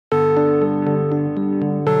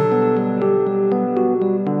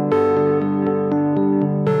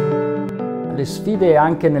Le sfide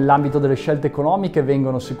anche nell'ambito delle scelte economiche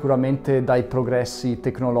vengono sicuramente dai progressi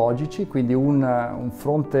tecnologici, quindi un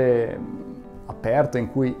fronte aperto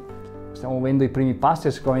in cui stiamo muovendo i primi passi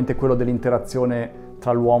è sicuramente quello dell'interazione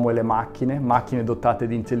tra l'uomo e le macchine dotate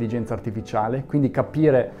di intelligenza artificiale, quindi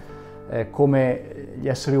capire come gli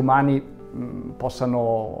esseri umani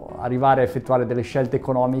possano arrivare a effettuare delle scelte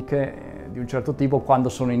economiche di un certo tipo quando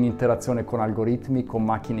sono in interazione con algoritmi, con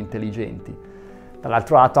macchine intelligenti.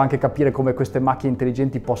 Dall'altro lato anche capire come queste macchine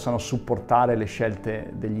intelligenti possano supportare le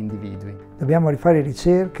scelte degli individui. Dobbiamo rifare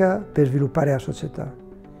ricerca per sviluppare la società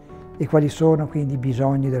e quali sono quindi i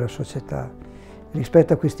bisogni della società.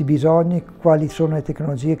 Rispetto a questi bisogni, quali sono le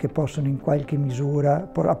tecnologie che possono in qualche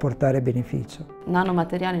misura apportare beneficio.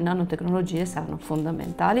 Nanomateriali e nanotecnologie saranno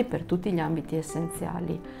fondamentali per tutti gli ambiti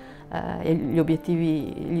essenziali e gli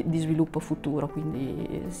obiettivi di sviluppo futuro,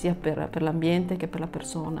 quindi sia per l'ambiente che per la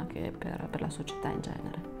persona che per la società in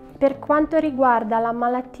genere. Per quanto riguarda la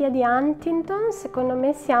malattia di Huntington, secondo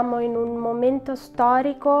me siamo in un momento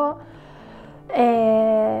storico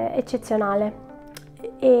eccezionale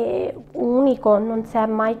e unico, non si è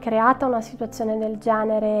mai creata una situazione del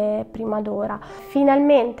genere prima d'ora.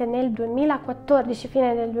 Finalmente nel 2014,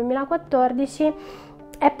 fine del 2014,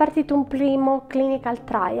 è partito un primo clinical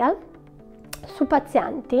trial su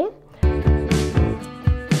pazienti.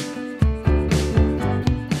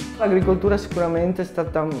 L'agricoltura sicuramente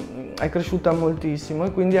è cresciuta moltissimo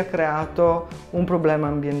e quindi ha creato un problema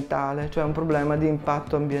ambientale, cioè un problema di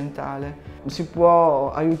impatto ambientale. Si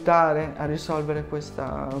può aiutare a risolvere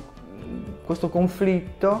questo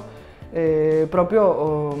conflitto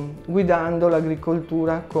proprio guidando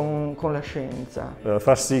l'agricoltura con la scienza.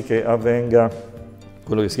 Far sì che avvenga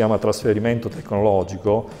quello che si chiama trasferimento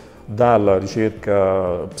tecnologico dalla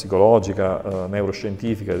ricerca psicologica,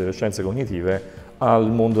 neuroscientifica e delle scienze cognitive al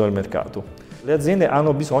mondo del mercato. Le aziende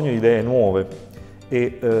hanno bisogno di idee nuove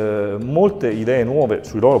e molte idee nuove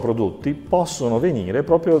sui loro prodotti possono venire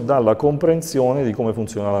proprio dalla comprensione di come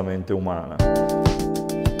funziona la mente umana.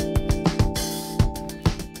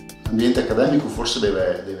 L'ambiente accademico forse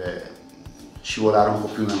deve scivolare un po'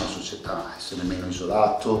 più nella società, essere meno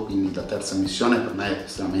isolato, quindi la terza missione per me è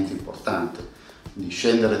estremamente importante, di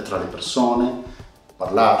scendere tra le persone,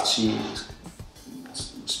 parlarci,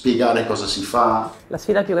 spiegare cosa si fa. La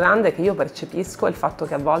sfida più grande che io percepisco è il fatto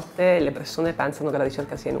che a volte le persone pensano che la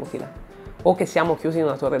ricerca sia inutile o che siamo chiusi in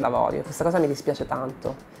una torre d'avorio. Questa cosa mi dispiace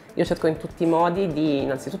tanto. Io cerco in tutti i modi di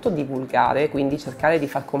innanzitutto divulgare, quindi cercare di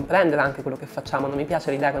far comprendere anche quello che facciamo. Non mi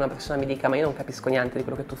piace l'idea che una persona mi dica ma io non capisco niente di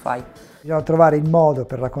quello che tu fai. Bisogna trovare il modo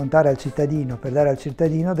per raccontare al cittadino, per dare al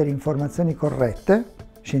cittadino delle informazioni corrette,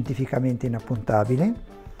 scientificamente inappuntabili,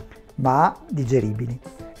 ma digeribili.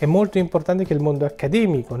 È molto importante che il mondo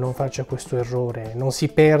accademico non faccia questo errore, non si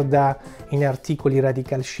perda in articoli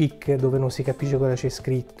radical chic dove non si capisce cosa c'è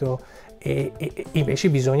scritto e invece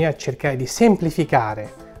bisogna cercare di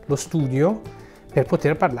semplificare lo studio per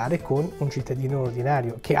poter parlare con un cittadino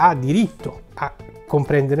ordinario che ha diritto a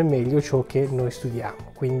comprendere meglio ciò che noi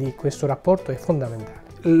studiamo, quindi questo rapporto è fondamentale.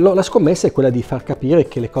 La scommessa è quella di far capire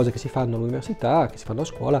che le cose che si fanno all'università, che si fanno a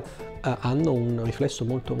scuola, hanno un riflesso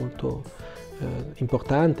molto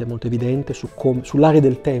importante, molto evidente sull'area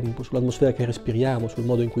del tempo, sull'atmosfera che respiriamo, sul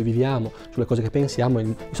modo in cui viviamo, sulle cose che pensiamo,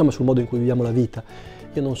 insomma sul modo in cui viviamo la vita.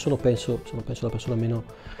 Io non penso la persona meno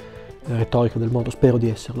retorica del mondo, spero di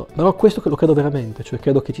esserlo, però questo lo credo veramente, cioè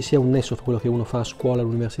credo che ci sia un nesso tra quello che uno fa a scuola,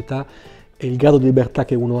 all'università e il grado di libertà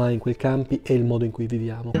che uno ha in quei campi e il modo in cui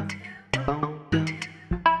viviamo.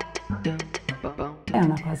 È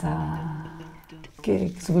una cosa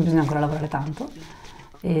su cui bisogna ancora lavorare tanto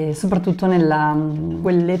e soprattutto nella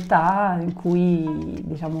quell'età in cui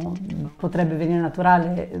diciamo, potrebbe venire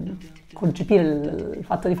naturale concepire il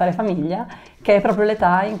fatto di fare famiglia, che è proprio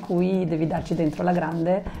l'età in cui devi darci dentro la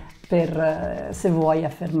grande per se vuoi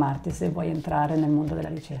affermarti, se vuoi entrare nel mondo della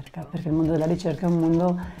ricerca, perché il mondo della ricerca è un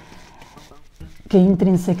mondo che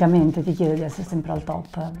intrinsecamente ti chiede di essere sempre al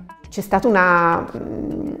top. C'è stata una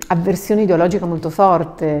avversione ideologica molto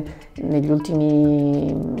forte negli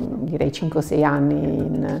ultimi, direi, 5-6 anni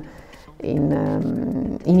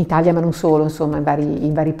in Italia, ma non solo, insomma,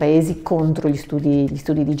 in vari paesi contro gli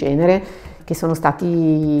studi di genere, che sono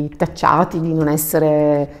stati tacciati di non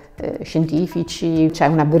essere scientifici. C'è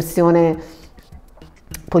un'avversione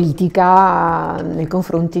politica nei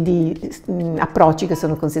confronti di approcci che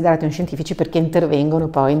sono considerati non scientifici perché intervengono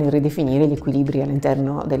poi nel ridefinire gli equilibri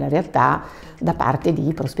all'interno della realtà da parte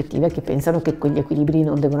di prospettive che pensano che quegli equilibri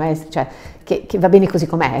non devono essere, cioè che va bene così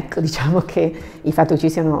com'è, ecco, diciamo che il fatto che ci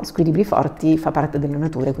siano squilibri forti fa parte della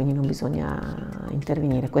natura e quindi non bisogna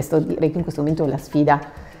intervenire. Questo direi che in questo momento è la sfida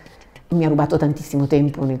Mi ha rubato tantissimo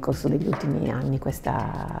tempo nel corso degli ultimi anni questo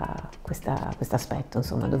aspetto,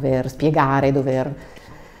 insomma, dover spiegare, dover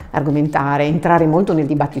argomentare, entrare molto nel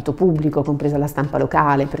dibattito pubblico, compresa la stampa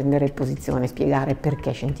locale, prendere posizione, spiegare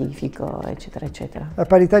perché scientifico, eccetera, eccetera. La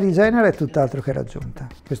parità di genere è tutt'altro che raggiunta,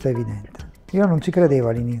 questo è evidente. Io non ci credevo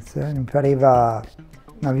all'inizio, mi pareva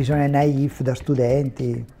una visione naif da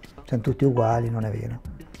studenti, siamo tutti uguali, non è vero.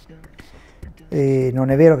 E non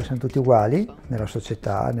è vero che siamo tutti uguali nella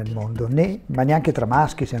società, nel mondo, ma neanche tra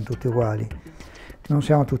maschi siamo tutti uguali. Non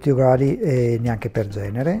siamo tutti uguali neanche per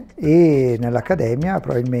genere, e nell'accademia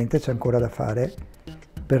probabilmente c'è ancora da fare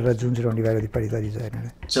per raggiungere un livello di parità di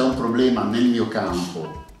genere. C'è un problema nel mio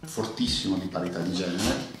campo fortissimo di parità di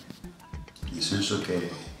genere, nel senso che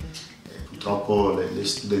purtroppo le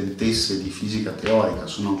studentesse di fisica teorica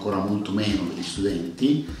sono ancora molto meno degli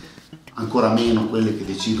studenti, ancora meno quelle che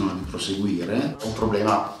decidono di proseguire. È un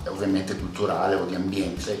problema ovviamente culturale o di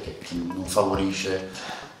ambiente che non favorisce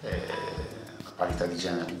la parità di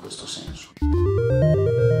genere in questo senso.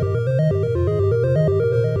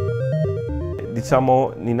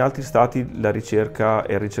 Diciamo, in altri stati la ricerca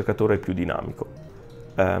e il ricercatore è più dinamico,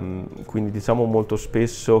 quindi diciamo molto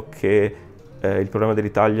spesso che il problema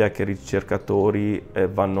dell'Italia è che i ricercatori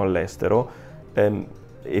vanno all'estero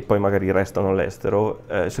e poi magari restano all'estero.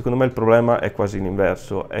 Secondo me il problema è quasi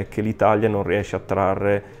l'inverso, è che l'Italia non riesce a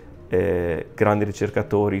trarre grandi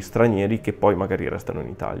ricercatori stranieri che poi magari restano in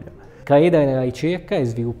Italia. Credere nella ricerca è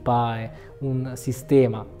sviluppare un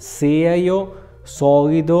sistema serio,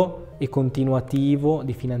 solido e continuativo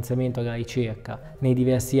di finanziamento alla ricerca nei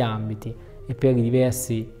diversi ambiti e per i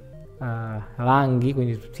diversi ranghi,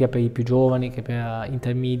 quindi sia per i più giovani che per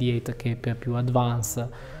intermediate che per più advanced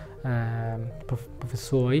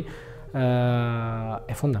professori,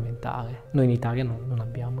 è fondamentale. Noi in Italia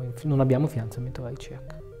non abbiamo finanziamento alla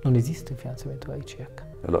ricerca, non esiste il finanziamento alla ricerca.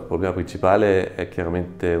 Allora, il problema principale è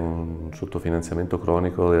chiaramente un sottofinanziamento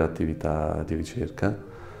cronico dell'attività di ricerca.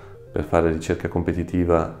 Per fare ricerca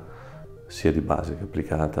competitiva, sia di base che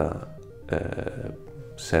applicata,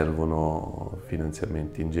 servono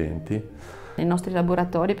finanziamenti ingenti. Nei nostri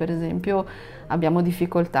laboratori, per esempio, abbiamo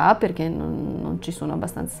difficoltà perché non c'è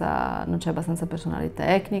abbastanza personale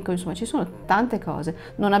tecnico, insomma ci sono tante cose.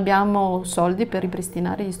 Non abbiamo soldi per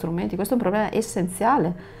ripristinare gli strumenti, questo è un problema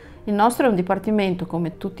essenziale. Il nostro è un dipartimento,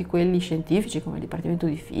 come tutti quelli scientifici, come il dipartimento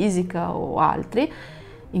di fisica o altri,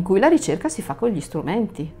 in cui la ricerca si fa con gli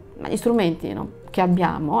strumenti. Ma gli strumenti che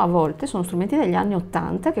abbiamo a volte sono strumenti degli anni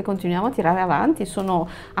 '80 che continuiamo a tirare avanti,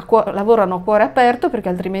 lavorano a cuore aperto perché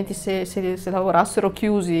altrimenti se lavorassero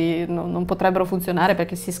chiusi non potrebbero funzionare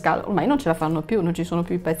perché si scala, ormai non ce la fanno più, non ci sono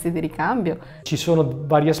più i pezzi di ricambio. Ci sono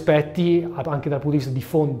vari aspetti anche dal punto di vista di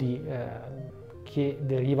fondi che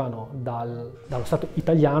derivano dallo Stato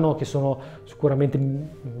italiano che sono sicuramente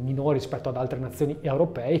minori rispetto ad altre nazioni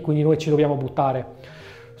europee, quindi noi ci dobbiamo buttare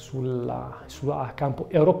sul campo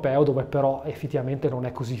europeo, dove però effettivamente non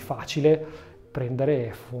è così facile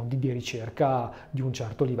prendere fondi di ricerca di un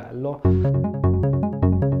certo livello.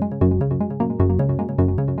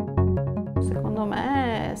 Secondo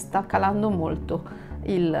me sta calando molto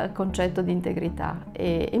il concetto di integrità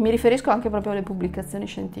e mi riferisco anche proprio alle pubblicazioni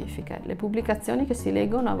scientifiche. Le pubblicazioni che si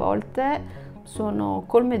leggono a volte sono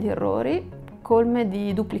colme di errori, colme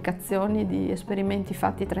di duplicazioni di esperimenti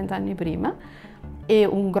fatti 30 anni prima. E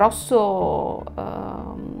un grosso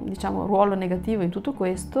ruolo negativo in tutto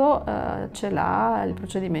questo ce l'ha il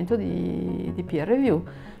procedimento di peer review,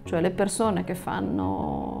 cioè le persone che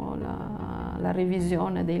fanno la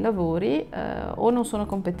revisione dei lavori o non sono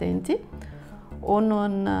competenti o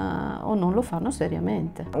non lo fanno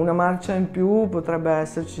seriamente. Una marcia in più potrebbe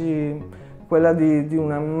esserci quella di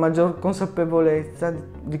una maggior consapevolezza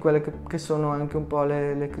di quelle che sono anche un po'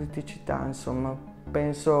 le criticità, insomma.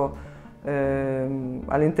 Penso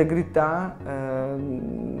all'integrità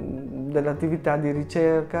dell'attività di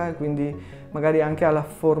ricerca e quindi magari anche alla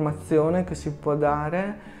formazione che si può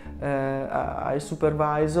dare ai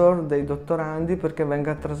supervisor dei dottorandi perché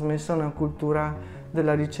venga trasmessa una cultura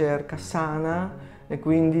della ricerca sana e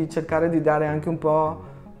quindi cercare di dare anche un po'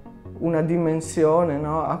 una dimensione,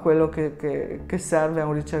 no, a quello che serve a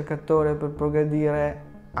un ricercatore per progredire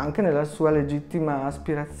anche nella sua legittima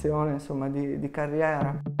aspirazione, insomma, di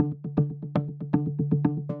carriera.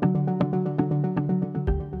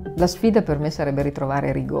 La sfida per me sarebbe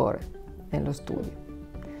ritrovare rigore nello studio,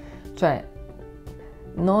 cioè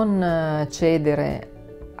non cedere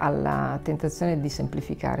alla tentazione di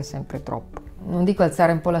semplificare sempre troppo. Non dico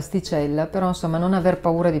alzare un po' l'asticella, però insomma non aver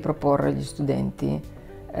paura di proporre agli studenti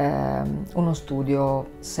uno studio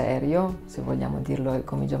serio, se vogliamo dirlo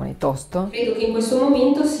come i giovani, tosto. Credo che in questo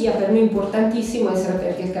momento sia per noi importantissimo essere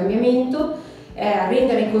aperti al cambiamento,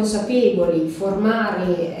 rendere consapevoli,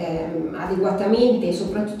 formare adeguatamente e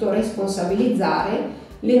soprattutto responsabilizzare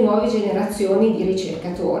le nuove generazioni di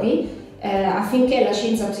ricercatori affinché la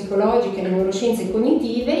scienza psicologica e le neuroscienze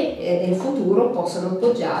cognitive del futuro possano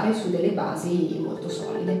appoggiare su delle basi molto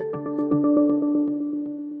solide.